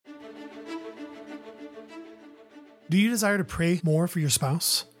Do you desire to pray more for your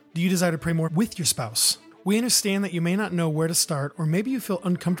spouse? Do you desire to pray more with your spouse? We understand that you may not know where to start, or maybe you feel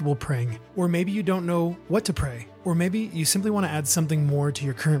uncomfortable praying, or maybe you don't know what to pray, or maybe you simply want to add something more to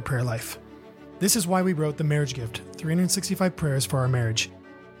your current prayer life. This is why we wrote The Marriage Gift, 365 Prayers for Our Marriage.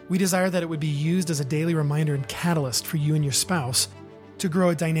 We desire that it would be used as a daily reminder and catalyst for you and your spouse to grow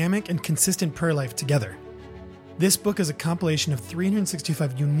a dynamic and consistent prayer life together. This book is a compilation of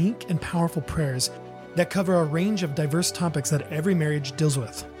 365 unique and powerful prayers that cover a range of diverse topics that every marriage deals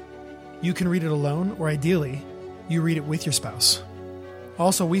with. You can read it alone, or ideally, you read it with your spouse.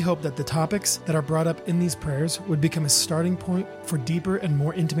 Also, we hope that the topics that are brought up in these prayers would become a starting point for deeper and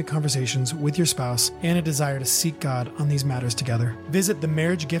more intimate conversations with your spouse and a desire to seek God on these matters together. Visit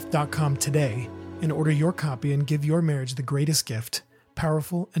themarriagegift.com today and order your copy and give your marriage the greatest gift,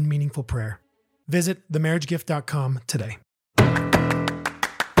 powerful and meaningful prayer. Visit themarriagegift.com today.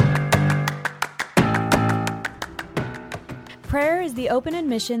 Prayer is the open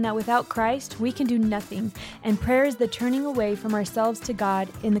admission that without Christ, we can do nothing, and prayer is the turning away from ourselves to God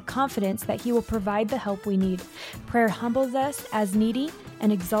in the confidence that He will provide the help we need. Prayer humbles us as needy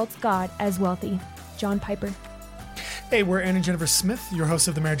and exalts God as wealthy. John Piper. Hey, we're Aaron and Jennifer Smith, your hosts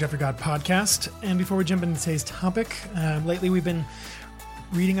of the Marriage After God podcast. And before we jump into today's topic, lately we've been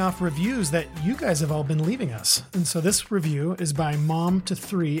reading off reviews that you guys have all been leaving us. And so this review is by Mom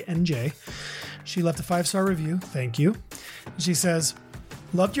to3NJ. She left a 5-star review. Thank you. She says,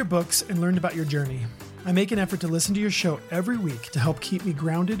 "Loved your books and learned about your journey. I make an effort to listen to your show every week to help keep me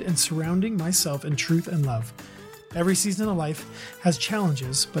grounded and surrounding myself in truth and love. Every season of life has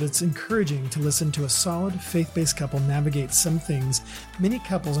challenges, but it's encouraging to listen to a solid, faith-based couple navigate some things many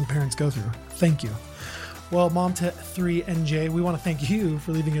couples and parents go through. Thank you." Well, Mom to 3NJ, we want to thank you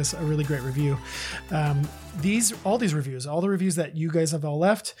for leaving us a really great review. All the reviews that you guys have all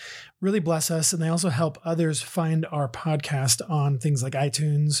left really bless us, and they also help others find our podcast on things like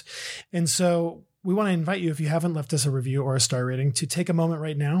iTunes. And so we want to invite you, if you haven't left us a review or a star rating, to take a moment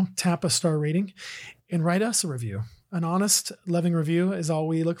right now, tap a star rating, and write us a review. An honest, loving review is all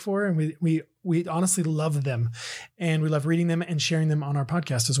we look for, and we honestly love them, and we love reading them and sharing them on our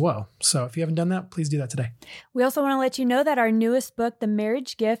podcast as well. So if you haven't done that, please do that today. We also want to let you know that our newest book, The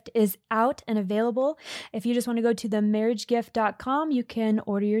Marriage Gift, is out and available. If you just want to go to themarriagegift.com, you can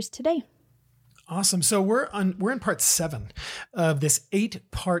order yours today. Awesome. So we're in part 7 of this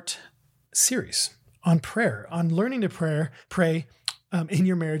 8-part series on prayer, on learning to pray in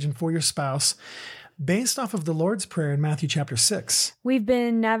your marriage and for your spouse, based off of the Lord's Prayer in Matthew chapter 6. We've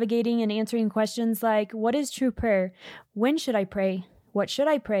been navigating and answering questions like, what is true prayer? When should I pray? What should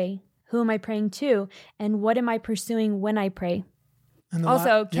I pray? Who am I praying to? And what am I pursuing when I pray? And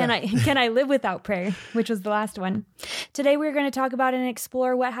also, can I live without prayer? Which was the last one. Today, we're going to talk about and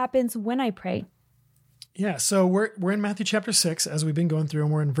explore what happens when I pray. Yeah, so we're in Matthew chapter 6 as we've been going through,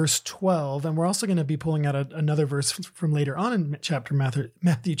 and we're in verse 12, and we're also going to be pulling out another verse from later on in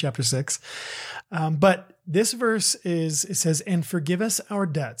Matthew chapter 6. But this verse it says, "And forgive us our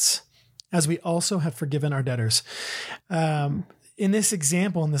debts, as we also have forgiven our debtors." In this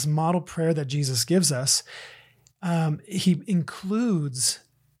example, in this model prayer that Jesus gives us, He includes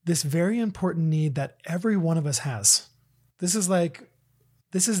this very important need that every one of us has. This is baseline.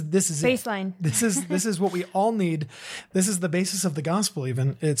 It. This is what we all need. This is the basis of the gospel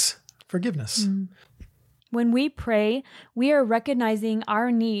even. It's forgiveness. Mm. When we pray, we are recognizing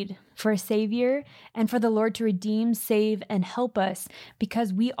our need for a Savior and for the Lord to redeem, save, and help us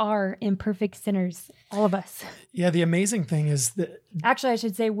because we are imperfect sinners, all of us. Yeah, the amazing thing is that... Actually, I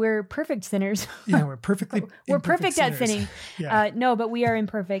should say we're perfect sinners. Yeah, we're perfectly We're perfect sinners. at sinning. Yeah. No, but we are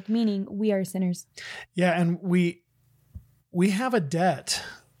imperfect, meaning we are sinners. Yeah, and we have a debt.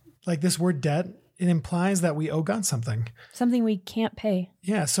 Like this word debt, it implies that we owe God something. Something we can't pay.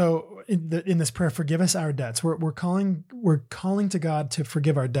 Yeah. So in this prayer, forgive us our debts. We're calling to God to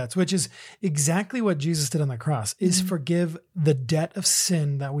forgive our debts, which is exactly what Jesus did on the cross, is forgive the debt of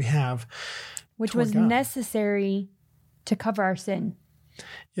sin that we have. Which was necessary to cover our sin.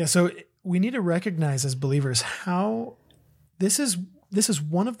 Yeah. So we need to recognize as believers how this is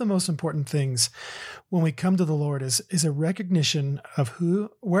one of the most important things when we come to the Lord is a recognition of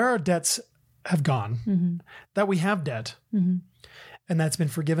where our debts have gone, that we have debt, and that's been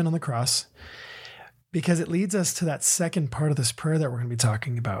forgiven on the cross, because it leads us to that second part of this prayer that we're going to be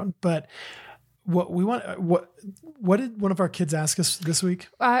talking about. But what did one of our kids ask us this week?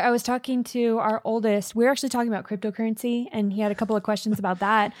 I was talking to our oldest. We were actually talking about cryptocurrency, and he had a couple of questions about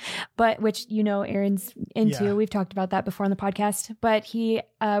that, but which, Aaron's into. Yeah. We've talked about that before on the podcast, but he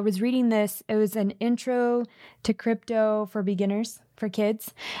was reading this. It was an intro to crypto for beginners for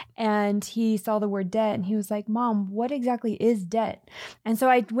kids, and he saw the word debt, and he was like, Mom, what exactly is debt? And so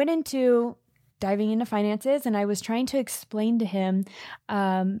I went into diving into finances, and I was trying to explain to him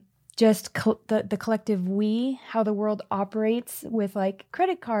just the collective we, how the world operates with like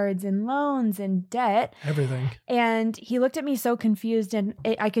credit cards and loans and debt. Everything. And he looked at me so confused, and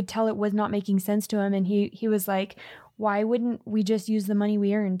I could tell it was not making sense to him. And he was like, why wouldn't we just use the money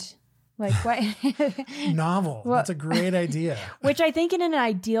we earned? Like, what? Novel. Well, that's a great idea. Which I think in an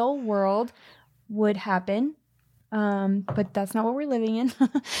ideal world would happen. But that's not what we're living in.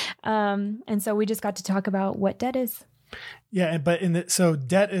 And so we just got to talk about what debt is. Yeah, but so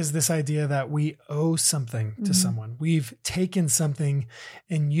debt is this idea that we owe something to someone. We've taken something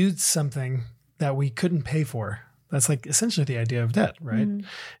and used something that we couldn't pay for. That's like essentially the idea of debt, right? Mm-hmm.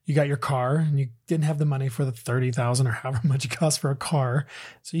 You got your car and you didn't have the money for the $30,000 or however much it costs for a car.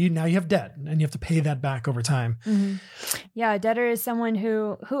 So now you have debt and you have to pay that back over time. Mm-hmm. Yeah, a debtor is someone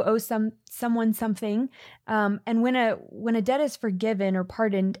who owes someone something. And when a debt is forgiven or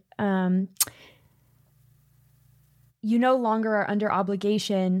pardoned, you no longer are under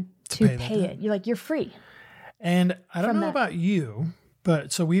obligation to pay it. You're free. And I don't know about you,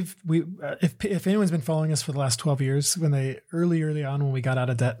 but so if anyone's been following us for the last 12 years, when early on when we got out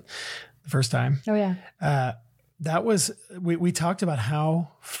of debt the first time, that was, we talked about how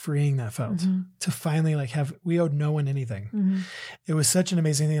freeing that felt to finally we owed no one anything. Mm-hmm. It was such an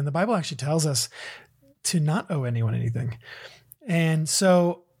amazing thing. And the Bible actually tells us to not owe anyone anything. And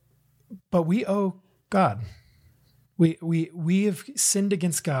so, but we owe God. We have sinned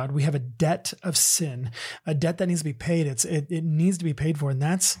against God. We have a debt of sin, a debt that needs to be paid. It needs to be paid for. And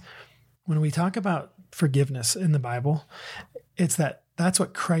that's when we talk about forgiveness in the Bible, that's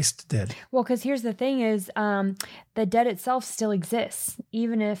what Christ did. Well, because here's the thing is the debt itself still exists.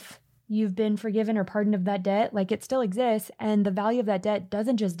 Even if you've been forgiven or pardoned of that debt, it still exists. And the value of that debt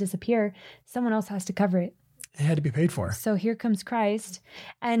doesn't just disappear. Someone else has to cover it. It had to be paid for. So here comes Christ.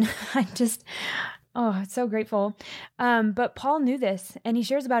 And I'm so grateful. But Paul knew this, and he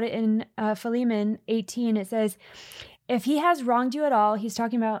shares about it in Philemon 18. It says, if he has wronged you at all, he's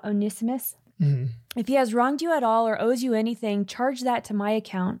talking about Onesimus. Mm-hmm. If he has wronged you at all or owes you anything, charge that to my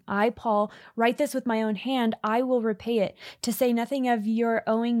account. I, Paul, write this with my own hand. I will repay it, to say nothing of your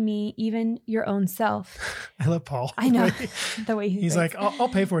owing me, even your own self. I love Paul. I know the way he's like, I'll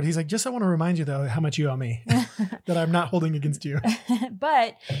pay for it. He's like, just I want to remind you though how much you owe me, that I'm not holding against you.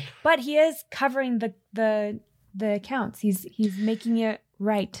 but he is covering the accounts. He's making it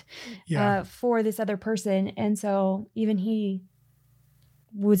right for this other person, and so even he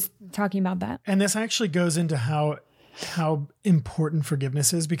was talking about that. And this actually goes into how important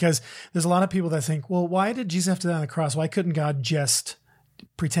forgiveness is, because there's a lot of people that think, well, why did Jesus have to die on the cross? Why couldn't God just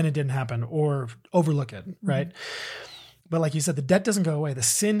pretend it didn't happen or overlook it, right? Mm-hmm. But like you said, the debt doesn't go away. The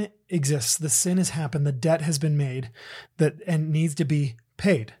sin exists. The sin has happened. The debt has been made and needs to be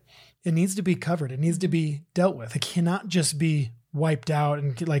paid. It needs to be covered. It needs to be dealt with. It cannot just be wiped out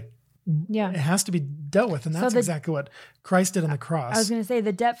and it has to be dealt with. And that's exactly what Christ did on the cross. I was going to say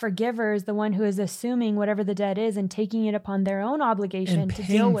the debt forgiver is the one who is assuming whatever the debt is and taking it upon their own obligation to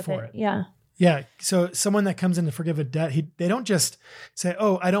deal with it. Yeah. Yeah. So someone that comes in to forgive a debt, they don't just say,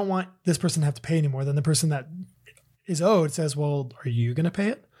 oh, I don't want this person to have to pay anymore. Then the person that is owed says, well, are you going to pay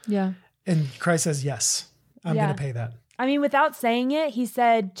it? Yeah. And Christ says, yes, I'm going to pay that. I mean, without saying it, he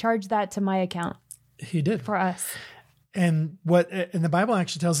said, charge that to my account. He did. For us. And the Bible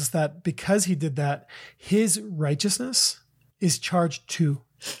actually tells us that because he did that, his righteousness is charged to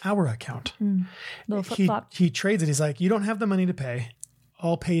our account. He trades it. He's like, you don't have the money to pay.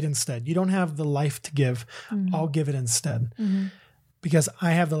 I'll pay it instead. You don't have the life to give. Mm-hmm. I'll give it instead. Mm-hmm. Because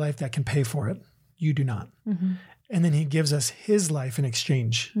I have the life that can pay for it. You do not. Mm-hmm. And then he gives us his life in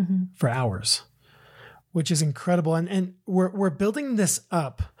exchange for ours, which is incredible. And we're building this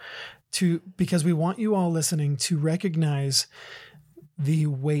up because we want you all listening to recognize the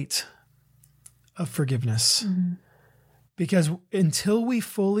weight of forgiveness. Mm-hmm. Because until we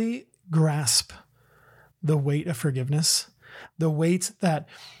fully grasp the weight of forgiveness, the weight that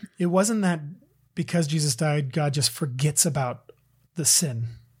it wasn't that because Jesus died, God just forgets about the sin.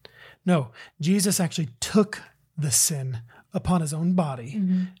 No, Jesus actually took the sin upon his own body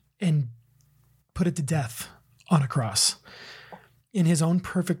and put it to death on a cross. In his own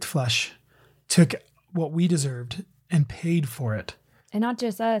perfect flesh, took what we deserved and paid for it. And not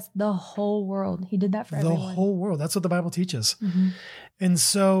just us, the whole world. He did that for everyone. The whole world. That's what the Bible teaches. Mm-hmm. And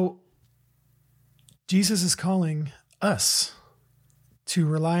so Jesus is calling us to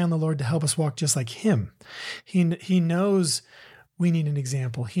rely on the Lord to help us walk just like him. He knows we need an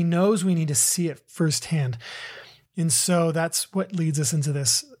example. He knows we need to see it firsthand. And so that's what leads us into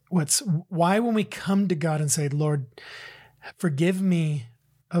this. Why when we come to God and say, Lord, forgive me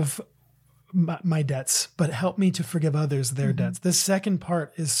of my debts, but help me to forgive others their debts. The second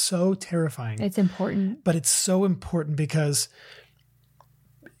part is so terrifying. It's important. But it's so important because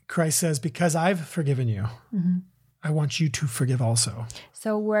Christ says, because I've forgiven you, I want you to forgive also.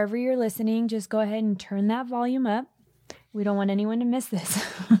 So wherever you're listening, just go ahead and turn that volume up. We don't want anyone to miss this.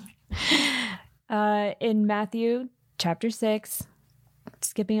 In Matthew chapter 6,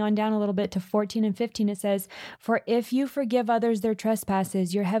 skipping on down a little bit to 14 and 15, it says, "For if you forgive others their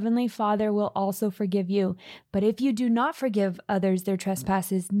trespasses, your heavenly Father will also forgive you. But if you do not forgive others their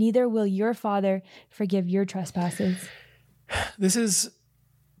trespasses, neither will your Father forgive your trespasses." This is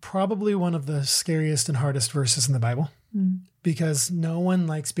probably one of the scariest and hardest verses in the Bible because no one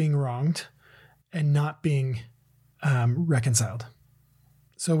likes being wronged and not being reconciled.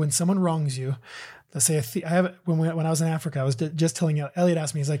 So when someone wrongs you, let's say when I was in Africa, I was just telling Elliot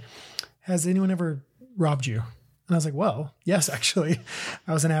asked me, he's like, "Has anyone ever robbed you?" And I was like, "Well, yes, actually."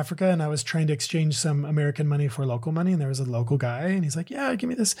 I was in Africa and I was trying to exchange some American money for local money, and there was a local guy, and he's like, "Yeah, give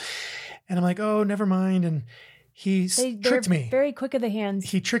me this," and I'm like, "Oh, never mind." And he tricked me. Very quick of the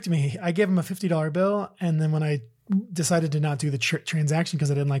hands. He tricked me. I gave him a $50 bill, and then when I decided to not do the transaction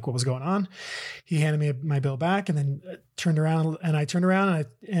because I didn't like what was going on, he handed me my bill back, and then turned around, and I turned around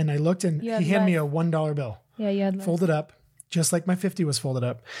and I looked, and he handed me a $1 bill. Yeah, you had folded up, just like my 50 was folded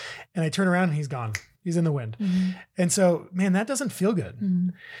up. And I turn around and he's gone. He's in the wind. And so, man, that doesn't feel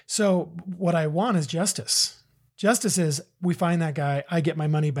good. So what I want is justice. Justice is we find that guy, I get my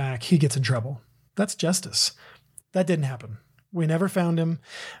money back, he gets in trouble. That's justice. That didn't happen. We never found him.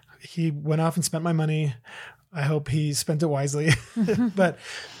 He went off and spent my money. I hope he spent it wisely. But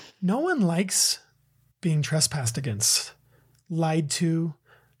no one likes being trespassed against, lied to,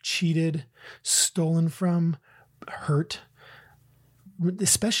 cheated, stolen from, hurt,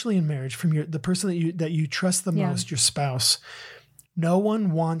 especially in marriage from the person that you trust the most, your spouse. No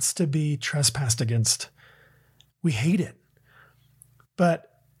one wants to be trespassed against. We hate it.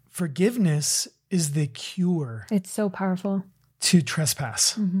 But forgiveness is the cure. It's so powerful. To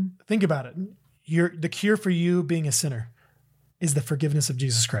trespass. Think about it. The cure for you being a sinner is the forgiveness of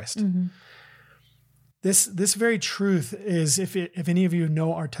Jesus Christ. This very truth is, if any of you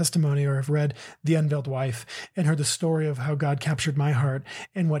know our testimony or have read The Unveiled Wife and heard the story of how God captured my heart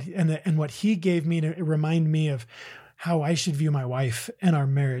and what he gave me to remind me of how I should view my wife and our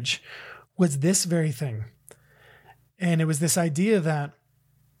marriage, was this very thing. And it was this idea that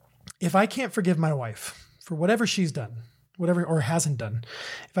if I can't forgive my wife for whatever she's done, whatever or hasn't done,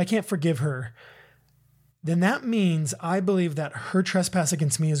 if I can't forgive her, then that means I believe that her trespass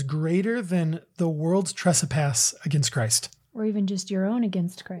against me is greater than the world's trespass against Christ. Or even just your own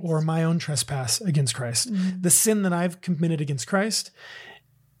against Christ. Or my own trespass against Christ. The sin that I've committed against Christ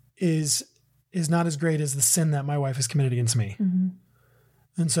is not as great as the sin that my wife has committed against me.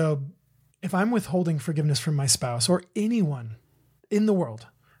 And so if I'm withholding forgiveness from my spouse or anyone in the world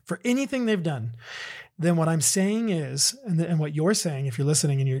for anything they've done, then what I'm saying is, and what you're saying, if you're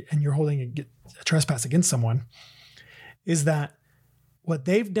listening and you're holding a trespass against someone, is that what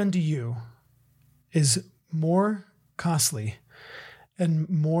they've done to you is more costly and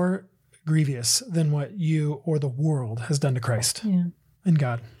more grievous than what you or the world has done to Christ and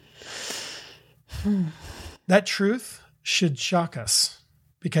God. That truth should shock us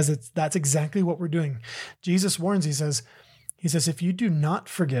because that's exactly what we're doing. Jesus warns, he says, if you do not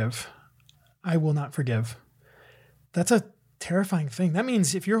forgive, I will not forgive. That's a terrifying thing. That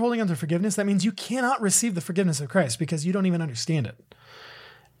means if you're holding on to forgiveness, that means you cannot receive the forgiveness of Christ because you don't even understand it.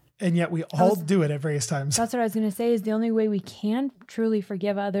 And yet we all do it at various times. That's what I was going to say, is the only way we can truly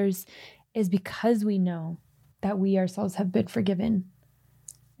forgive others is because we know that we ourselves have been forgiven.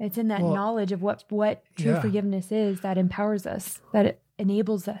 It's in that knowledge of what true forgiveness is that empowers us, that it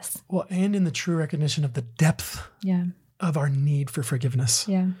enables us. Well, and in the true recognition of the depth of our need for forgiveness.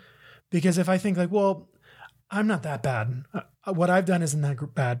 Yeah. Because if I think like, well, I'm not that bad. What I've done isn't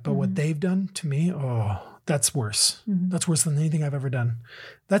that bad, but what they've done to me, that's worse. That's worse than anything I've ever done.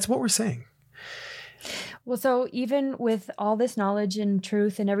 That's what we're saying. Well, so even with all this knowledge and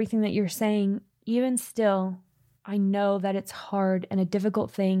truth and everything that you're saying, even still, I know that it's hard and a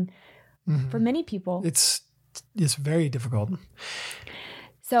difficult thing for many people. It's very difficult.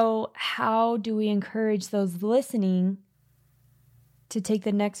 So how do we encourage those listening to take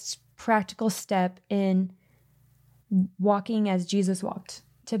the next practical step in walking as Jesus walked,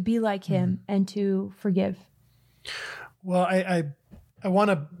 to be like him and to forgive? Well, I want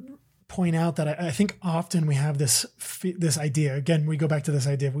to point out that I think often we have this idea, again, we go back to this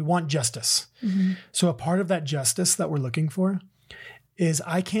idea of we want justice. Mm-hmm. So a part of that justice that we're looking for is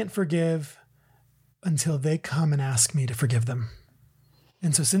I can't forgive until they come and ask me to forgive them.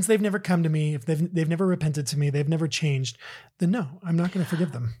 And so since they've never come to me, if they've never repented to me, they've never changed, then no, I'm not going to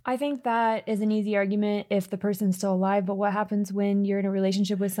forgive them. I think that is an easy argument if the person's still alive, but what happens when you're in a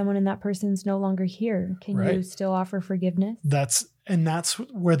relationship with someone and that person's no longer here? Can you still offer forgiveness? That's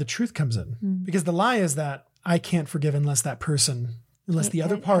where the truth comes in. Mm. Because the lie is that I can't forgive unless the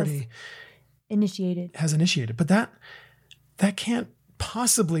other party has initiated. But that can't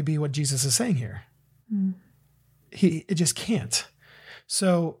possibly be what Jesus is saying here. Mm. It just can't.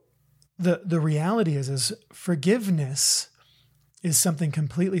 So the reality is forgiveness is something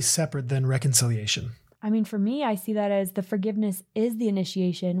completely separate than reconciliation. I mean, for me, I see that as the forgiveness is the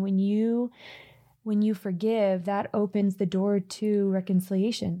initiation. When you forgive, that opens the door to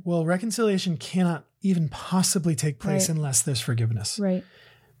reconciliation. Well, reconciliation cannot even possibly take place unless there's forgiveness. Right.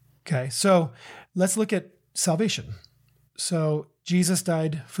 Okay. So let's look at salvation. So Jesus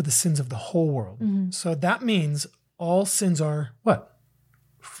died for the sins of the whole world. Mm-hmm. So that means all sins are what?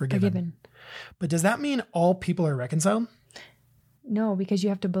 Forgiven. But does that mean all people are reconciled? No, because you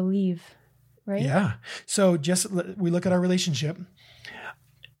have to believe, right? Yeah. So we look at our relationship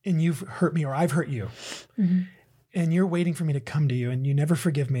and you've hurt me or I've hurt you. Mm-hmm. And you're waiting for me to come to you and you never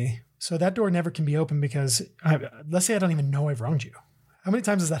forgive me. So that door never can be open because let's say I don't even know I've wronged you. How many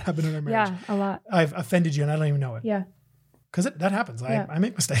times has that happened in our marriage? Yeah, a lot. I've offended you and I don't even know it. Yeah. Because that happens. Yeah. I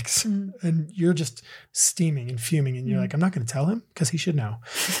make mistakes. Mm-hmm. And you're just steaming and fuming. And you're like, I'm not going to tell him because he should know.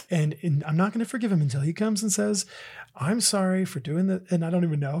 And I'm not going to forgive him until he comes and says, I'm sorry for doing that. And I don't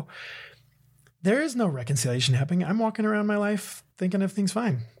even know. There is no reconciliation happening. I'm walking around my life thinking everything's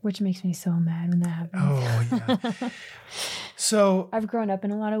fine. Which makes me so mad when that happens. Oh, yeah. So I've grown up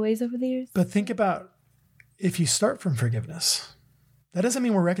in a lot of ways over the years. But think about if you start from forgiveness. That doesn't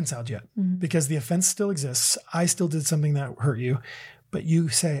mean we're reconciled yet because the offense still exists. I still did something that hurt you, but you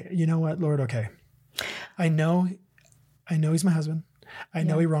say, you know what, Lord, okay. I know he's my husband. I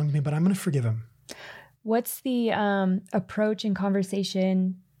know he wronged me, but I'm going to forgive him. What's the approach and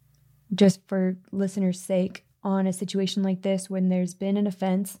conversation, just for listeners' sake, on a situation like this when there's been an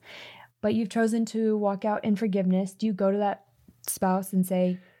offense, but you've chosen to walk out in forgiveness? Do you go to that spouse and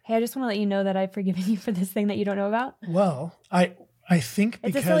say, hey, I just want to let you know that I've forgiven you for this thing that you don't know about? Well, I think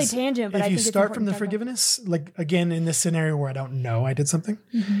because it's a silly tangent, but if you start from the forgiveness, like again, in this scenario where I don't know I did something,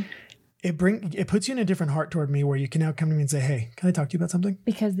 it puts you in a different heart toward me where you can now come to me and say, hey, can I talk to you about something?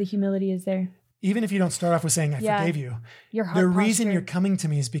 Because the humility is there. Even if you don't start off with saying, I forgave you, your heart the posture. reason you're coming to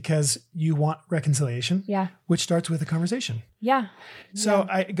me is because you want reconciliation, which starts with a conversation. Yeah. So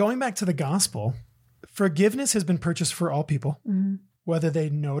going back to the gospel, forgiveness has been purchased for all people, whether they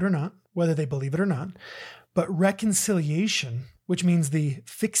know it or not, whether they believe it or not. But reconciliation, which means the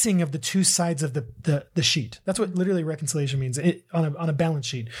fixing of the two sides of the sheet. That's what literally reconciliation means on a balance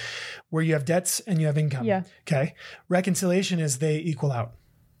sheet where you have debts and you have income. Yeah. Okay. Reconciliation is they equal out.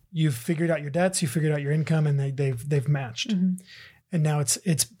 You've figured out your debts, you figured out your income, and they've matched. Mm-hmm. And now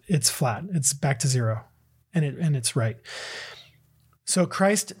it's flat. It's back to zero. And it's right. So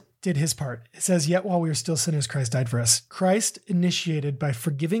Christ did his part. It says, yet while we were still sinners, Christ died for us. Christ initiated by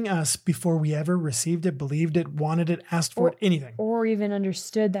forgiving us before we ever received it, believed it, wanted it, asked for it, anything. Or even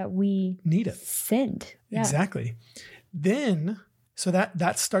understood that we need it. Sinned. Yeah. Exactly. Then, so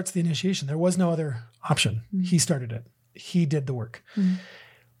that starts the initiation. There was no other option. Mm-hmm. He started it. He did the work. Mm-hmm.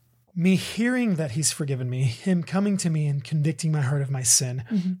 Me hearing that he's forgiven me, him coming to me and convicting my heart of my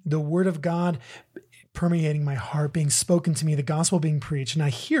sin, the word of God permeating my heart, being spoken to me, the gospel being preached, and I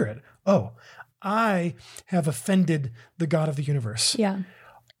hear it. Oh, I have offended the God of the universe. Yeah.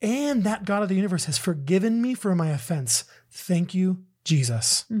 And that God of the universe has forgiven me for my offense. Thank you,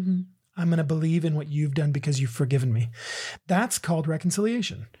 Jesus. Mm-hmm. I'm going to believe in what you've done because you've forgiven me. That's called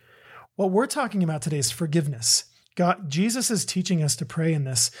reconciliation. What we're talking about today is forgiveness. Jesus is teaching us to pray in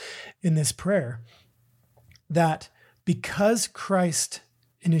this prayer that because Christ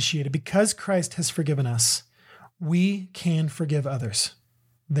initiated, because Christ has forgiven us, we can forgive others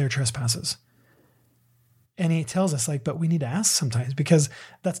their trespasses. And he tells us but we need to ask sometimes because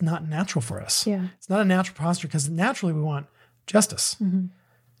that's not natural for us. Yeah. It's not a natural posture because naturally we want justice. Mm-hmm.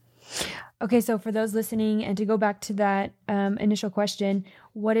 Okay, so for those listening, and to go back to that initial question,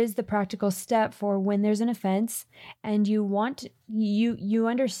 what is the practical step for when there's an offense and you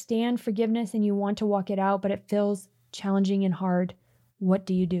understand forgiveness and you want to walk it out, but it feels challenging and hard? What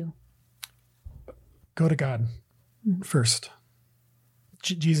do you do? Go to God first.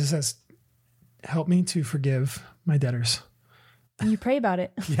 Jesus says, help me to forgive my debtors You pray about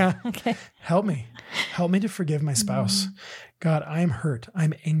it. Yeah. Okay. Help me to forgive my spouse. God, I am hurt.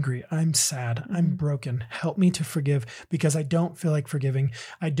 I'm angry. I'm sad. I'm broken. Help me to forgive because I don't feel like forgiving.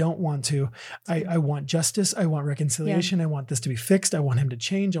 I don't want to. I want justice. I want reconciliation. I want this to be fixed. I want him to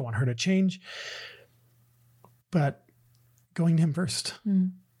change. I want her to change. But going to him first,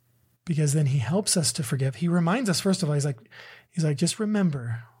 because then he helps us to forgive. He reminds us, first of all, he's like, just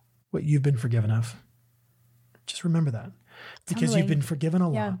remember what you've been forgiven of. Just remember that. Because you've been forgiven a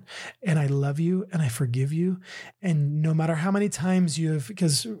lot, and I love you and I forgive you. And no matter how many times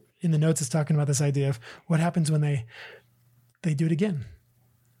because in the notes it's talking about this idea of what happens when they do it again,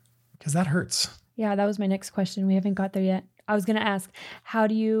 because that hurts. Yeah, that was my next question. We haven't got there yet. I was going to ask, how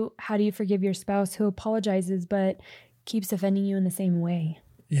do you forgive your spouse who apologizes but keeps offending you in the same way?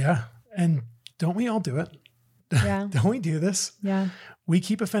 Yeah, and don't we all do it? Yeah. Don't we do this? Yeah. We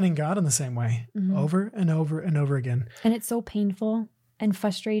keep offending God in the same way over and over and over again. And it's so painful and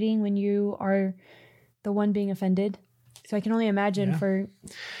frustrating when you are the one being offended. So I can only imagine for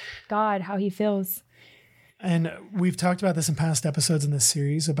God how he feels. And we've talked about this in past episodes in this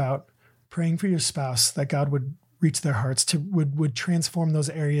series about praying for your spouse, that God would reach their hearts, would transform those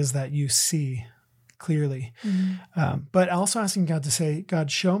areas that you see clearly. But also asking God to say,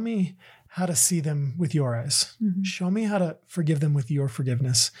 God, show me how to see them with your eyes. Show me how to forgive them with your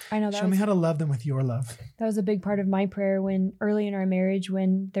forgiveness. I know. Show me how to love them with your love. That was a big part of my prayer when early in our marriage,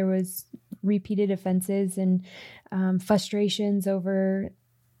 when there was repeated offenses and frustrations over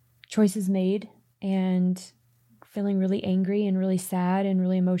choices made and feeling really angry and really sad and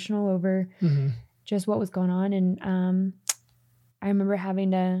really emotional over just what was going on. And I remember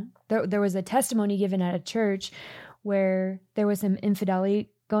there was a testimony given at a church where there was some infidelity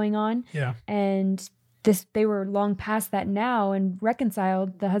going on. Yeah. And they were long past that now and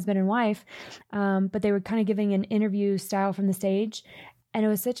reconciled, the husband and wife. But they were kind of giving an interview style from the stage. And it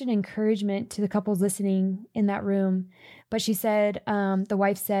was such an encouragement to the couples listening in that room. But she said, the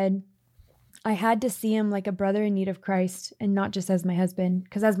wife said, I had to see him like a brother in need of Christ and not just as my husband.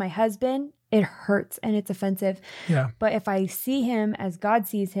 Because as my husband, it hurts and it's offensive. Yeah. But if I see him as God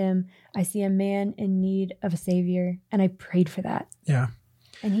sees him, I see a man in need of a savior. And I prayed for that. Yeah.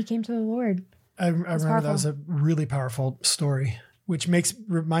 And he came to the Lord. I remember that was a really powerful story, which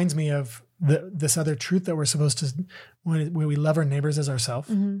reminds me of this other truth that we're supposed to, when we love our neighbors as ourselves.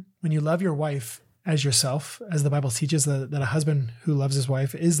 When you love your wife as yourself, as the Bible teaches that a husband who loves his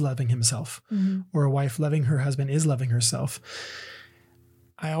wife is loving himself, or a wife loving her husband is loving herself.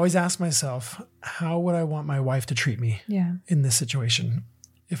 I always ask myself, how would I want my wife to treat me in this situation?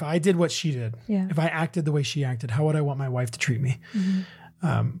 If I did what she did, if I acted the way she acted, how would I want my wife to treat me?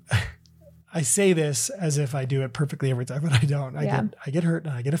 I say this as if I do it perfectly every time, but I don't. I get hurt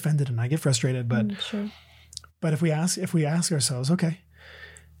and I get offended and I get frustrated. But but if we ask ourselves, okay,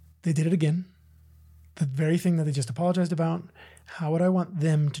 they did it again, the very thing that they just apologized about, how would I want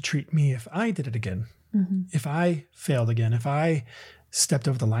them to treat me if I did it again? If I failed again, if I stepped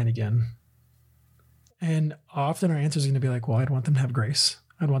over the line again? And often our answer is going to be like, well, I'd want them to have grace.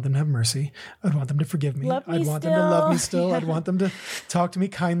 I'd want them to have mercy. I'd want them to forgive me. I'd want them to love me still. I'd want them to talk to me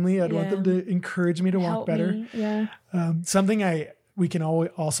kindly. I'd want them to encourage me to walk better. Something we can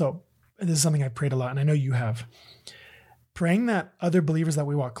always also, this is something I prayed a lot, and I know you have, praying that other believers that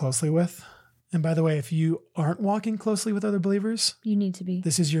we walk closely with, and by the way, if you aren't walking closely with other believers, you need to be.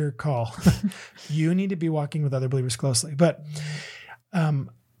 This is your call. You need to be walking with other believers closely. But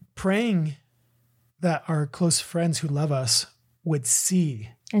praying that our close friends who love us would see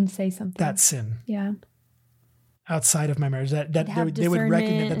and say something, that sin outside of my marriage, that they would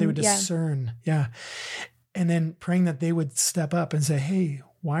recognize, that they would discern. Yeah. And then praying that they would step up and say, hey,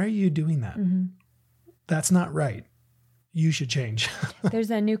 why are you doing that? That's not right. You should change.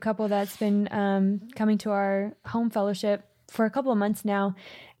 There's a new couple that's been coming to our home fellowship for a couple of months now.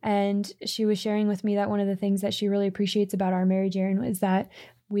 And she was sharing with me that one of the things that she really appreciates about our marriage, Aaron, is that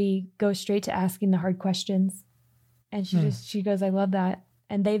we go straight to asking the hard questions. And she goes, I love that.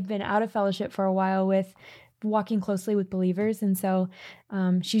 And they've been out of fellowship for a while with walking closely with believers. And so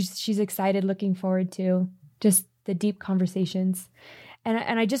she's excited, looking forward to just the deep conversations.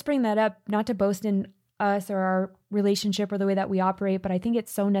 And I just bring that up, not to boast in us or our relationship or the way that we operate, but I think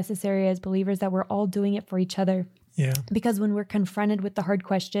it's so necessary as believers that we're all doing it for each other. Yeah. Because when we're confronted with the hard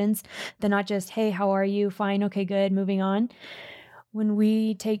questions, they're not just, hey, how are you? Fine. Okay, good. Moving on. When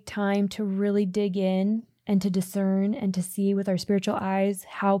we take time to really dig in and to discern and to see with our spiritual eyes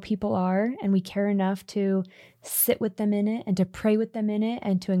how people are, and we care enough to sit with them in it and to pray with them in it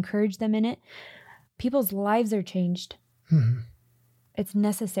and to encourage them in it, people's lives are changed. It's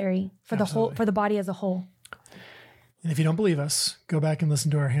necessary for for the body as a whole. And if you don't believe us, go back and listen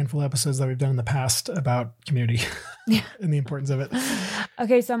to our handful of episodes that we've done in the past about community and the importance of it.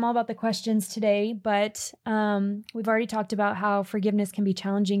 Okay, so I'm all about the questions today, but we've already talked about how forgiveness can be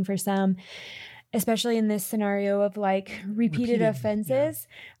challenging for some, especially in this scenario of like repeated offenses,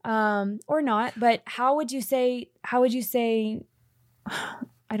 or not. But how would you say, I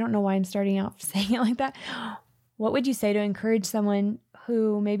don't know why I'm starting off saying it like that. What would you say to encourage someone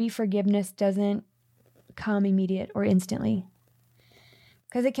who maybe forgiveness doesn't come immediate or instantly?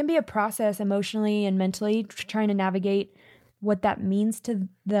 Because it can be a process emotionally and mentally trying to navigate what that means to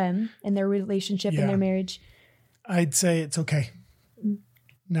them and their relationship and their marriage. I'd say it's okay.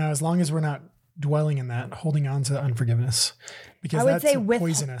 Now, as long as we're not dwelling in that, holding on to unforgiveness, because that's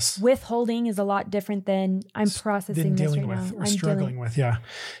poisonous. Withholding is a lot different than I'm processing this right now. Or struggling with. Yeah.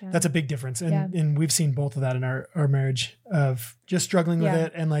 That's a big difference. And we've seen both of that in our marriage, of just struggling with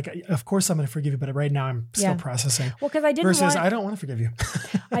it. And like, of course I'm going to forgive you, but right now I'm still processing. Well, because I don't want to forgive you.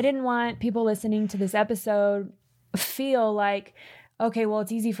 I didn't want people listening to this episode feel like, okay, well,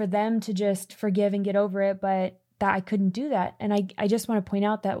 it's easy for them to just forgive and get over it, but that I couldn't do that. And I just want to point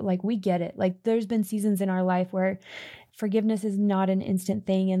out that like, we get it. Like there's been seasons in our life where forgiveness is not an instant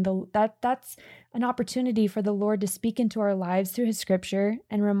thing. And that's an opportunity for the Lord to speak into our lives through his scripture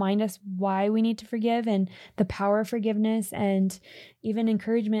and remind us why we need to forgive and the power of forgiveness, and even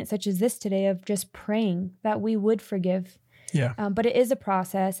encouragement such as this today of just praying that we would forgive. Yeah. But it is a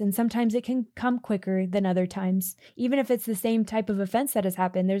process, and sometimes it can come quicker than other times. Even if it's the same type of offense that has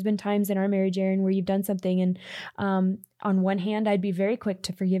happened, there's been times in our marriage, Aaron, where you've done something, and on one hand, I'd be very quick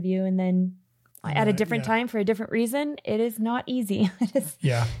to forgive you, and then at a different time for a different reason, it is not easy.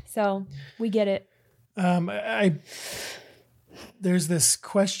 So we get it. There's this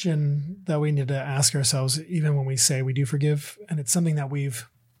question that we need to ask ourselves, even when we say we do forgive, and it's something that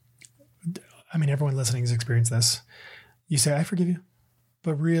everyone listening has experienced this. You say, I forgive you.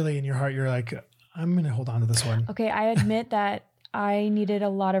 But really in your heart, you're like, I'm going to hold on to this one. Okay. I admit that I needed a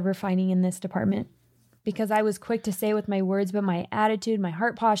lot of refining in this department, because I was quick to say with my words, but my attitude, my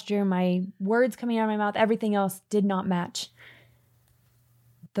heart posture, my words coming out of my mouth, everything else did not match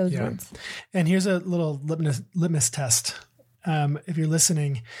those words. And here's a little litmus test. If you're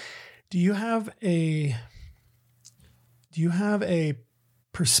listening, do you have a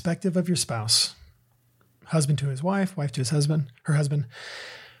perspective of your spouse, husband to his wife to his husband, her husband,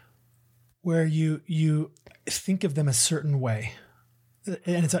 where you think of them a certain way,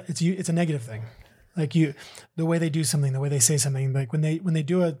 and it's a negative thing, like the way they do something, the way they say something, like when they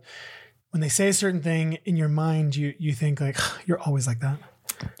say a certain thing in your mind, you think like, you're always like that.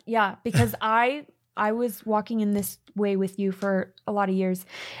 Yeah, because I was walking in this way with you for a lot of years,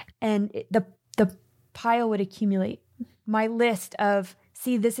 and the pile would accumulate. My list of,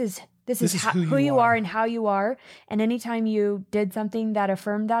 see, this is who you are and how you are. And anytime you did something that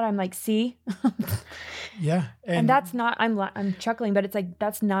affirmed that, I'm like, see? Yeah. And that's not, I'm chuckling, but it's like,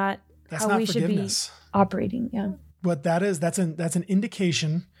 that's not how we should be operating. Yeah. What that's an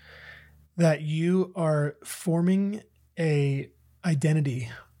indication that you are forming a identity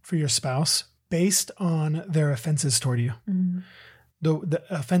for your spouse based on their offenses toward you. Mm-hmm. The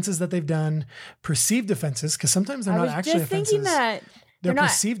offenses that they've done, perceived offenses, because sometimes they're not actually offenses. I was just thinking that. They're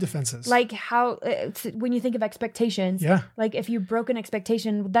perceived offenses. Like how, when you think of expectations, like if you broke an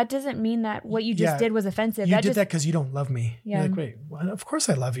expectation, that doesn't mean that what you just did was offensive. You did that because you don't love me. Yeah. You're like, wait, well, of course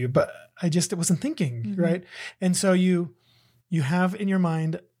I love you, but it wasn't thinking, mm-hmm. right? And so you have in your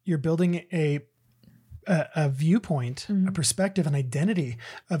mind, you're building a viewpoint, mm-hmm. a perspective, an identity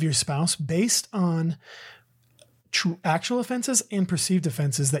of your spouse based on true actual offenses and perceived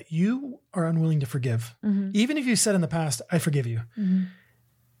offenses that you are unwilling to forgive. Mm-hmm. Even if you said in the past, I forgive you. Mm-hmm.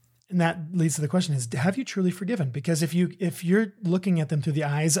 And that leads to the question is, have you truly forgiven? Because if you're looking at them through the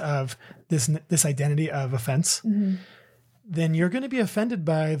eyes of this identity of offense, mm-hmm. then you're going to be offended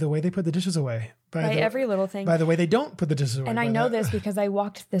by the way they put the dishes away. By every little thing. By the way they don't put the dishes away. And I know this because I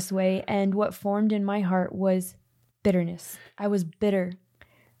walked this way, and what formed in my heart was bitterness. I was bitter.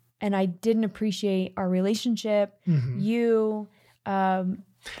 And I didn't appreciate our relationship, mm-hmm. you. And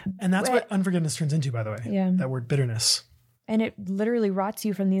that's what unforgiveness turns into, by the way. Yeah. That word bitterness. And it literally rots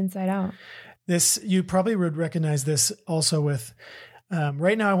you from the inside out. You probably would recognize this also with,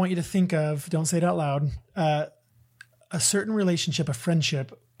 right now I want you to think of, don't say it out loud, a certain relationship, a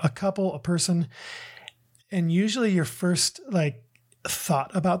friendship, a couple, a person. And usually your first thought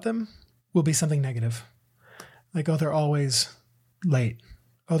about them will be something negative. Like, oh, they're always late.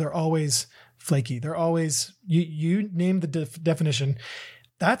 Oh, they're always flaky. They're always, you name the definition.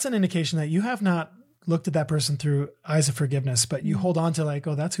 That's an indication that you have not looked at that person through eyes of forgiveness, but you hold on to like,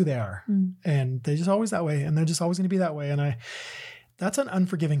 oh, that's who they are. And they're just always that way. And they're just always going to be that way. And that's an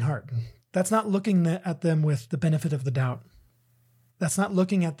unforgiving heart. That's not looking at them with the benefit of the doubt. That's not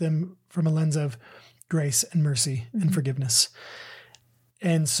looking at them from a lens of grace and mercy and forgiveness.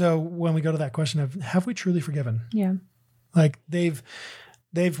 And so when we go to that question of, have we truly forgiven? Yeah. Like they've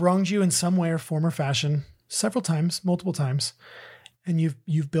wronged you in some way or form or fashion several times, multiple times. And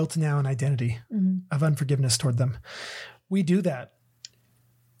you've built now an identity of unforgiveness toward them. We do that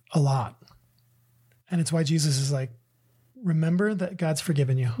a lot. And it's why Jesus is like, remember that God's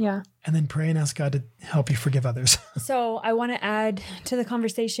forgiven you. Yeah. And then pray and ask God to help you forgive others. So I want to add to the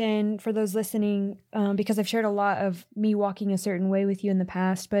conversation for those listening, because I've shared a lot of me walking a certain way with you in the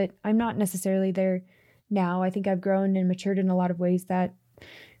past, but I'm not necessarily there now. I think I've grown and matured in a lot of ways that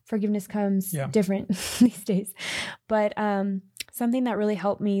forgiveness comes different these days. But something that really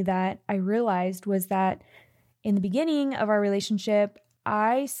helped me that I realized was that in the beginning of our relationship,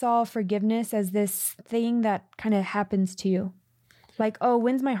 I saw forgiveness as this thing that kind of happens to you. Like, oh,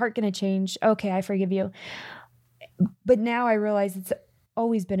 when's my heart going to change? Okay, I forgive you. But now I realize it's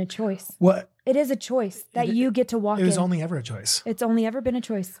always been a choice. What? It is a choice that you get to walk in. It was only ever a choice. It's only ever been a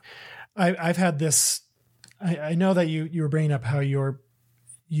choice. I've had this, I know that you were bringing up how you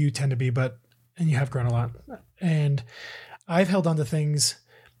tend to be, and you have grown a lot. And I've held on to things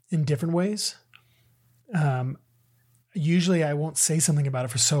in different ways. Usually I won't say something about it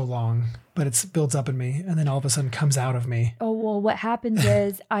for so long, but it builds up in me and then all of a sudden comes out of me. Oh, well, what happens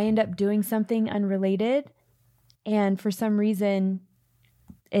is I end up doing something unrelated. And for some reason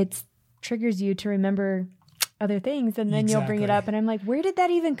it triggers you to remember other things. And then you'll bring it up and I'm like, where did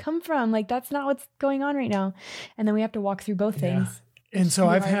that even come from? Like, that's not what's going on right now. And then we have to walk through both things. And so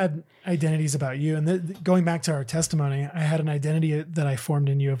I've had identities about you. And going back to our testimony, I had an identity that I formed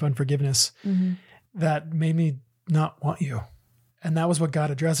in you of unforgiveness that made me not want you. And that was what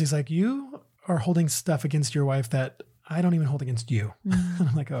God addressed. He's like, you are holding stuff against your wife that I don't even hold against you. And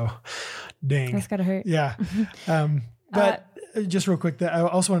I'm like, oh, dang. That's gotta hurt. Yeah. But just real quick, that I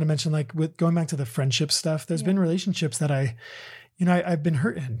also wanted to mention, like with going back to the friendship stuff, there's been relationships that I've been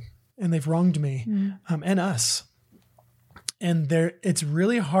hurt in and they've wronged me and us. And it's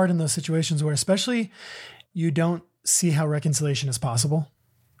really hard in those situations where especially you don't see how reconciliation is possible.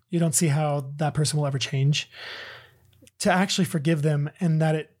 You don't see how that person will ever change, to actually forgive them and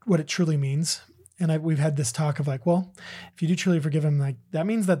what it truly means. And we've had this talk of like, well, if you do truly forgive them, like that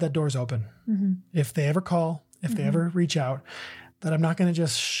means that door's open. If they ever call, if they ever reach out, that I'm not going to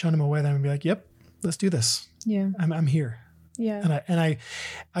just shun them away. Then and be like, yep, let's do this. Yeah. I'm here. Yeah. And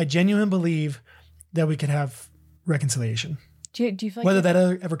I genuinely believe that we could have reconciliation. Do you feel like whether that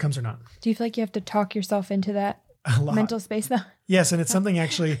ever comes or not? Do you feel like you have to talk yourself into that mental space though? Yes. And it's something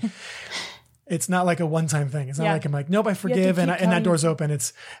actually, it's not like a one-time thing. It's not like I'm like, nope, I forgive. And that door's open.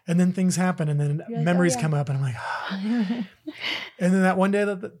 And then things happen and then memories come up and I'm like, oh. And then that one day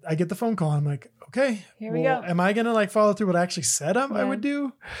that I get the phone call, I'm like, okay, here we go. Am I going to like follow through what I actually said I would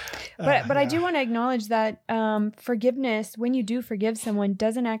do? But I do want to acknowledge that forgiveness, when you do forgive someone,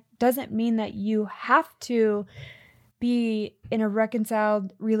 doesn't mean that you have to be in a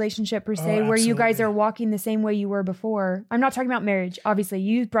reconciled relationship per se, where you guys are walking the same way you were before. I'm not talking about marriage. Obviously,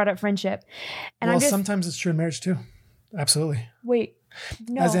 you brought up friendship. And sometimes it's true in marriage too. Absolutely. Wait,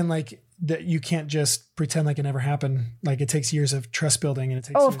 no. As in like that you can't just pretend like it never happened. Like it takes years of trust building and it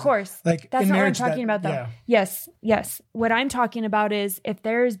takes of course. Like that's in not marriage, what I'm talking about though. Yeah. Yes. What I'm talking about is if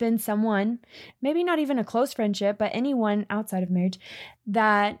there's been someone, maybe not even a close friendship, but anyone outside of marriage,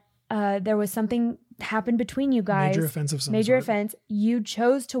 that there was something happened between you guys. Major offense of some Major sort. offense. You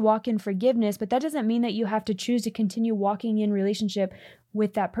chose to walk in forgiveness, but that doesn't mean that you have to choose to continue walking in relationship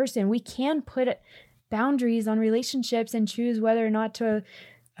with that person. We can put boundaries on relationships and choose whether or not to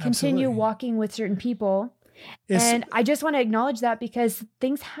continue walking with certain people. And I just want to acknowledge that because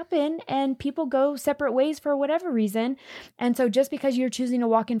things happen and people go separate ways for whatever reason. And so just because you're choosing to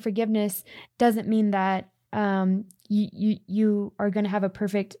walk in forgiveness doesn't mean that you are going to have a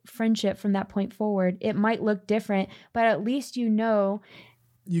perfect friendship from that point forward. It might look different, but at least you know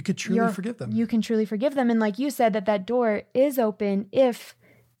you could truly forgive them. You can truly forgive them. And like you said, that door is open if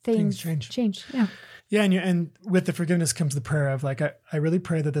things change. Yeah. Yeah. And with the forgiveness comes the prayer of like, I really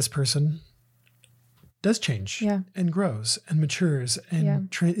pray that this person does change and grows and matures and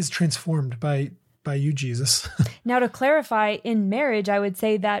is transformed by you, Jesus. Now, to clarify, in marriage, I would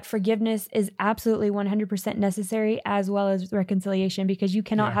say that forgiveness is absolutely 100% necessary, as well as reconciliation, because you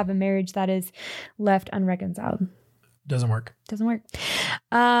cannot have a marriage that is left unreconciled. Doesn't work.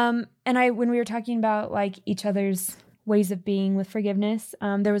 And when we were talking about like each other's ways of being with forgiveness.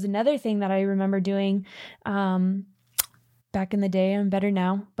 There was another thing that I remember doing back in the day. I'm better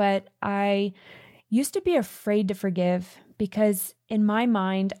now, but I used to be afraid to forgive because in my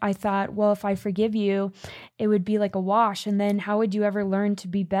mind, I thought, well, if I forgive you, it would be like a wash. And then how would you ever learn to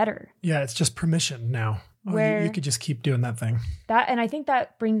be better? Yeah, it's just permission now. Where you could just keep doing that thing. And I think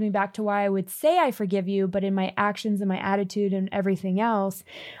that brings me back to why I would say I forgive you, but in my actions and my attitude and everything else,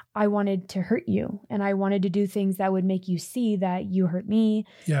 I wanted to hurt you. And I wanted to do things that would make you see that you hurt me.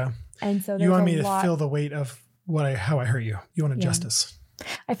 Yeah. And so you want me to feel the weight of how I hurt you. You want justice.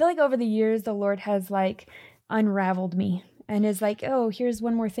 I feel like over the years, the Lord has like unraveled me and is like, oh, here's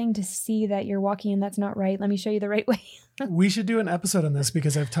one more thing to see that you're walking and that's not right. Let me show you the right way. We should do an episode on this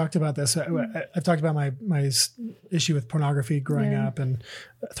because I've talked about this. I've talked about my issue with pornography growing up and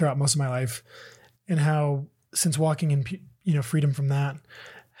throughout most of my life, and how since walking in freedom from that,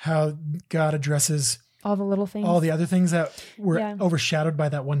 how God addresses all the little things, all the other things that were overshadowed by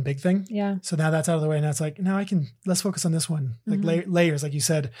that one big thing. Yeah. So now that's out of the way. And it's like, now let's focus on this one. Like layers, like you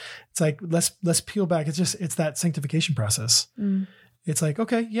said, it's like, let's peel back. It's that sanctification process. It's like,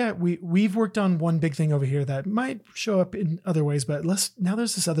 okay, yeah, we've worked on one big thing over here that might show up in other ways, but now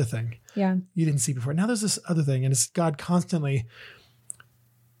there's this other thing. Yeah. You didn't see before. Now there's this other thing. And it's God constantly,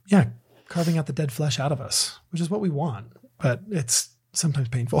 carving out the dead flesh out of us, which is what we want, but it's sometimes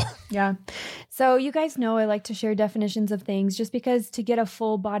painful. Yeah. So you guys know I like to share definitions of things just because to get a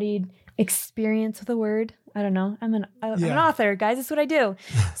full-bodied experience with a word. I don't know. I'm an author, guys. That's what I do.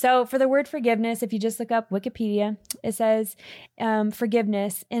 So for the word forgiveness, if you just look up Wikipedia, it says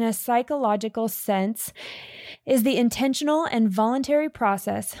forgiveness in a psychological sense is the intentional and voluntary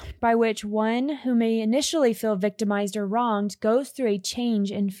process by which one who may initially feel victimized or wronged goes through a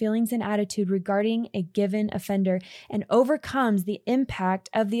change in feelings and attitude regarding a given offender and overcomes the impact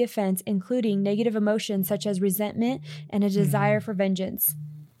of the offense, including negative emotions such as resentment and a desire for vengeance.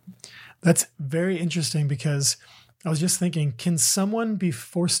 That's very interesting because I was just thinking, can someone be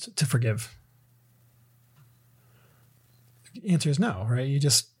forced to forgive? The answer is no, right? You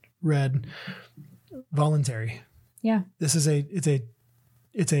just read voluntary. Yeah. This is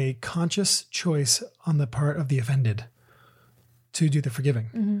it's a conscious choice on the part of the offended to do the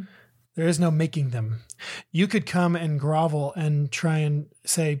forgiving. Mm-hmm. There is no making them. You could come and grovel and try and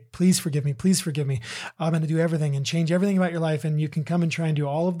say, please forgive me. Please forgive me. I'm going to do everything and change everything about your life. And you can come and try and do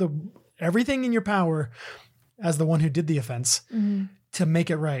everything in your power as the one who did the offense to make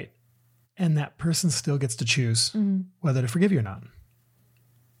it right. And that person still gets to choose whether to forgive you or not.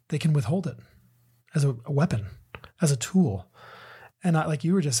 They can withhold it as a weapon, as a tool. And not like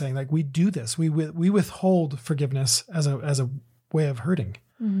you were just saying, like we do this, we withhold forgiveness as a way of hurting.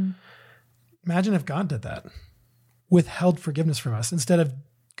 Mm-hmm. Imagine if God did that, withheld forgiveness from us instead of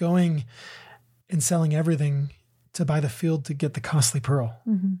going and selling everything to buy the field to get the costly pearl,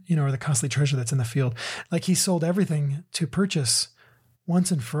 or the costly treasure that's in the field. Like he sold everything to purchase once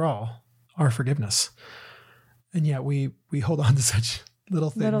and for all our forgiveness. And yet we hold on to such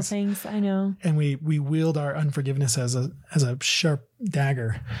little things. Little things, I know. And we wield our unforgiveness as a sharp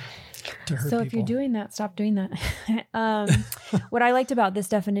dagger to hurt people. So if you're doing that, stop doing that. What I liked about this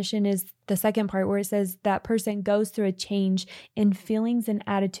definition is the second part where it says that person goes through a change in feelings and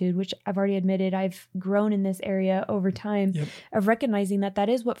attitude, which I've already admitted I've grown in this area over time of recognizing that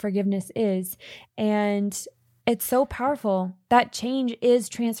is what forgiveness is. And it's so powerful. That change is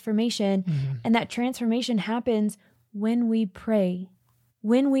transformation. And that transformation happens when we pray.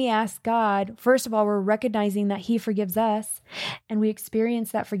 When we ask God, first of all, we're recognizing that he forgives us and we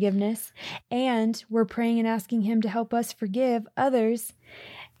experience that forgiveness, and we're praying and asking him to help us forgive others.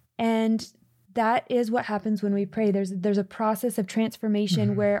 And that is what happens when we pray. There's a process of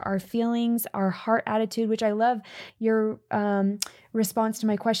transformation where our feelings, our heart attitude, which I love your response to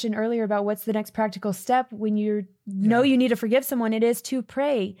my question earlier about what's the next practical step when you know you need to forgive someone. It is to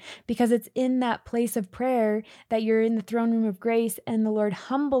pray, because it's in that place of prayer that you're in the throne room of grace and the Lord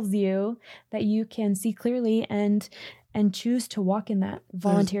humbles you that you can see clearly and choose to walk in that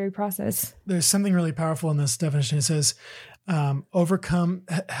voluntary process. There's something really powerful in this definition. It says,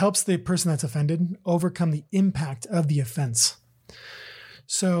 helps the person that's offended overcome the impact of the offense.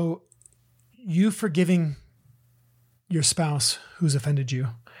 So you forgiving your spouse who's offended you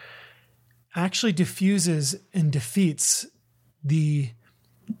actually diffuses and defeats the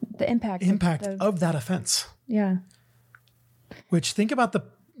impact of that offense. Yeah. Which, think about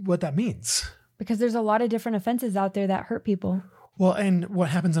what that means. Because there's a lot of different offenses out there that hurt people. Well, and what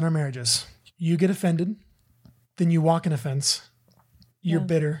happens in our marriages? You get offended, then you walk in offense, you're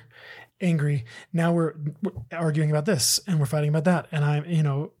bitter, angry. Now we're arguing about this and we're fighting about that. And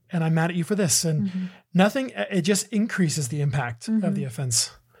I'm mad at you for this, and nothing, it just increases the impact of the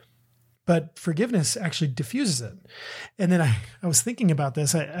offense. But forgiveness actually diffuses it. And then I was thinking about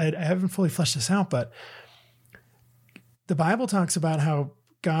this. I haven't fully fleshed this out, but the Bible talks about how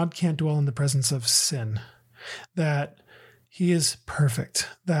God can't dwell in the presence of sin, that he is perfect,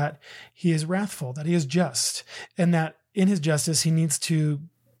 that he is wrathful, that he is just, and that in his justice, he needs to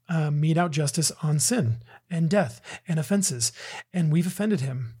mete out justice on sin and death and offenses. And we've offended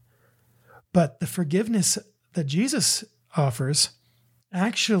him. But the forgiveness that Jesus offers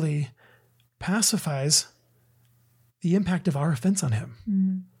actually pacifies the impact of our offense on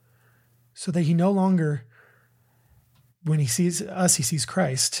him. So that he no longer, when he sees us, he sees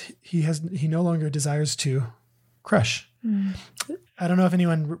Christ. He no longer desires to crush. I don't know if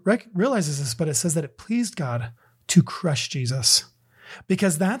anyone realizes this, but it says that it pleased God to crush Jesus,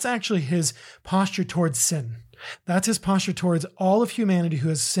 because that's actually his posture towards sin. That's his posture towards all of humanity who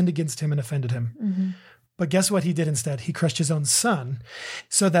has sinned against him and offended him. But guess what he did instead? He crushed his own son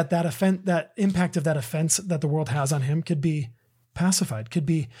so that that impact of that offense that the world has on him could be pacified, could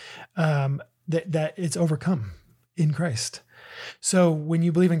be that it's overcome in Christ. So when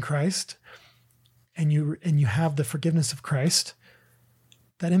you believe in Christ and you have the forgiveness of Christ,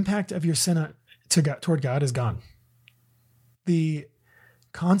 that impact of your sin toward God is gone. The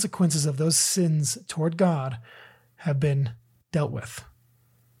consequences of those sins toward God have been dealt with.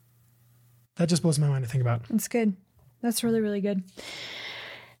 That just blows my mind to think about. That's good. That's really, really good.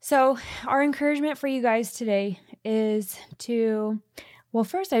 So our encouragement for you guys today is well,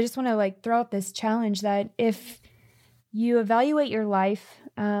 first, I just want to throw out this challenge that if you evaluate your life,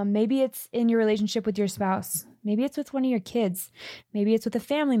 maybe it's in your relationship with your spouse, maybe it's with one of your kids, maybe it's with a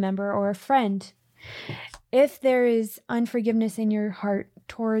family member or a friend. If there is unforgiveness in your heart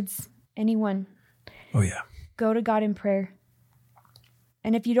towards anyone, go to God in prayer.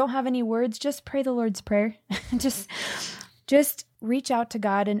 And if you don't have any words, just pray the Lord's Prayer. just reach out to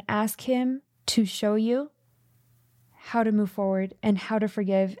God and ask him to show you how to move forward and how to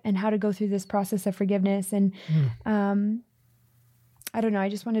forgive and how to go through this process of forgiveness. And I don't know, I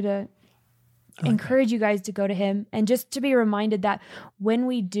just wanted to encourage you guys to go to him and just to be reminded that when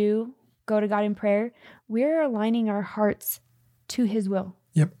we do go to God in prayer, we're aligning our hearts to his will.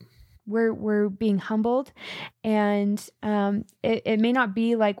 Yep. We're being humbled, and it may not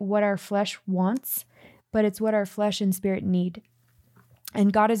be like what our flesh wants, but it's what our flesh and spirit need.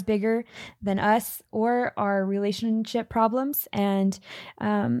 And God is bigger than us or our relationship problems, and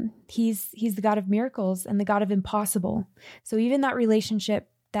he's the God of miracles and the God of impossible. So even that relationship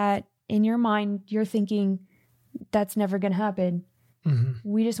that in your mind you're thinking that's never going to happen,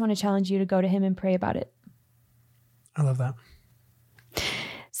 we just want to challenge you to go to him and pray about it. I love that.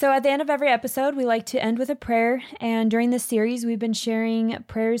 So at the end of every episode, we like to end with a prayer. And during this series, we've been sharing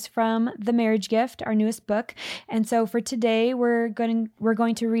prayers from The Marriage Gift, our newest book. And so for today, we're going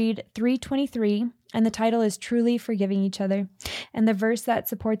to read 3:23, and the title is Truly Forgiving Each Other. And the verse that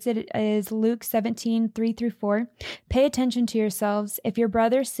supports it is Luke 17:3-4. Pay attention to yourselves. If your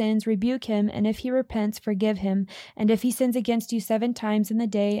brother sins, rebuke him, and if he repents, forgive him. And if he sins against you 7 times in the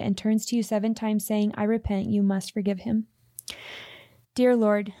day and turns to you 7 times saying, I repent, you must forgive him. Dear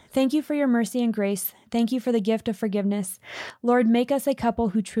Lord, thank you for your mercy and grace. Thank you for the gift of forgiveness. Lord, make us a couple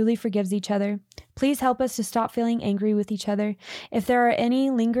who truly forgives each other. Please help us to stop feeling angry with each other. If there are any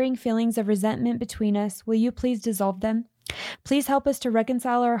lingering feelings of resentment between us, will you please dissolve them? Please help us to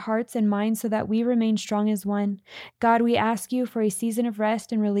reconcile our hearts and minds so that we remain strong as one. God, we ask you for a season of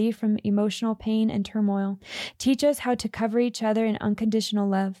rest and relief from emotional pain and turmoil. Teach us how to cover each other in unconditional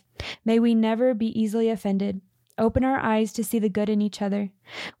love. May we never be easily offended. Open our eyes to see the good in each other.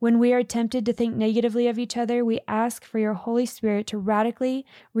 When we are tempted to think negatively of each other, we ask for your Holy Spirit to radically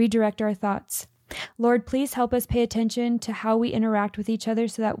redirect our thoughts. Lord, please help us pay attention to how we interact with each other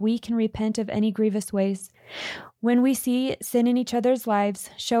so that we can repent of any grievous ways. When we see sin in each other's lives,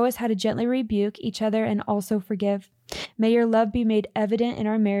 show us how to gently rebuke each other and also forgive. May your love be made evident in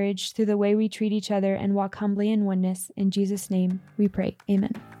our marriage through the way we treat each other and walk humbly in oneness. In Jesus' name we pray.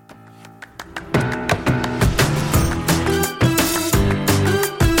 Amen.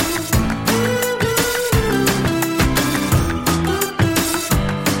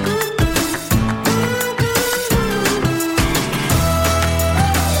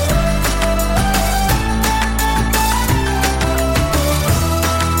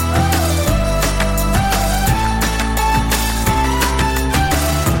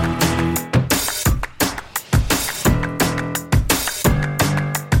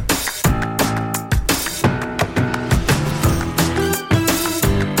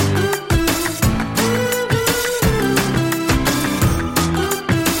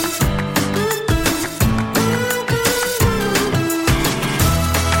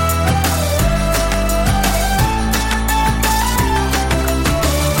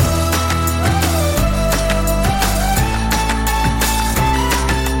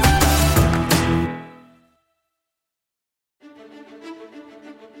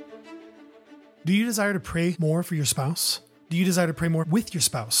 Do you desire to pray more for your spouse? Do you desire to pray more with your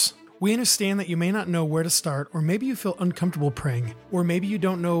spouse? We understand that you may not know where to start, or maybe you feel uncomfortable praying, or maybe you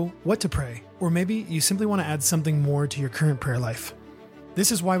don't know what to pray, or maybe you simply want to add something more to your current prayer life.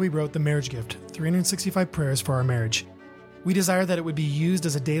 This is why we wrote The Marriage Gift, 365 Prayers for Our Marriage. We desire that it would be used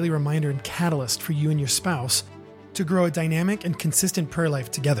as a daily reminder and catalyst for you and your spouse to grow a dynamic and consistent prayer life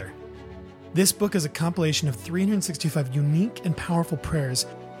together. This book is a compilation of 365 unique and powerful prayers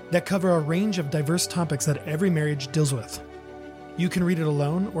that cover a range of diverse topics that every marriage deals with. You can read it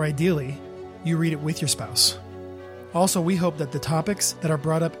alone, or ideally, you read it with your spouse. Also, we hope that the topics that are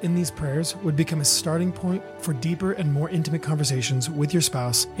brought up in these prayers would become a starting point for deeper and more intimate conversations with your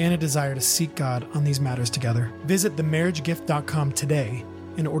spouse and a desire to seek God on these matters together. Visit themarriagegift.com today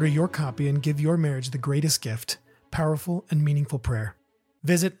and order your copy and give your marriage the greatest gift, powerful and meaningful prayer.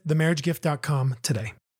 Visit themarriagegift.com today.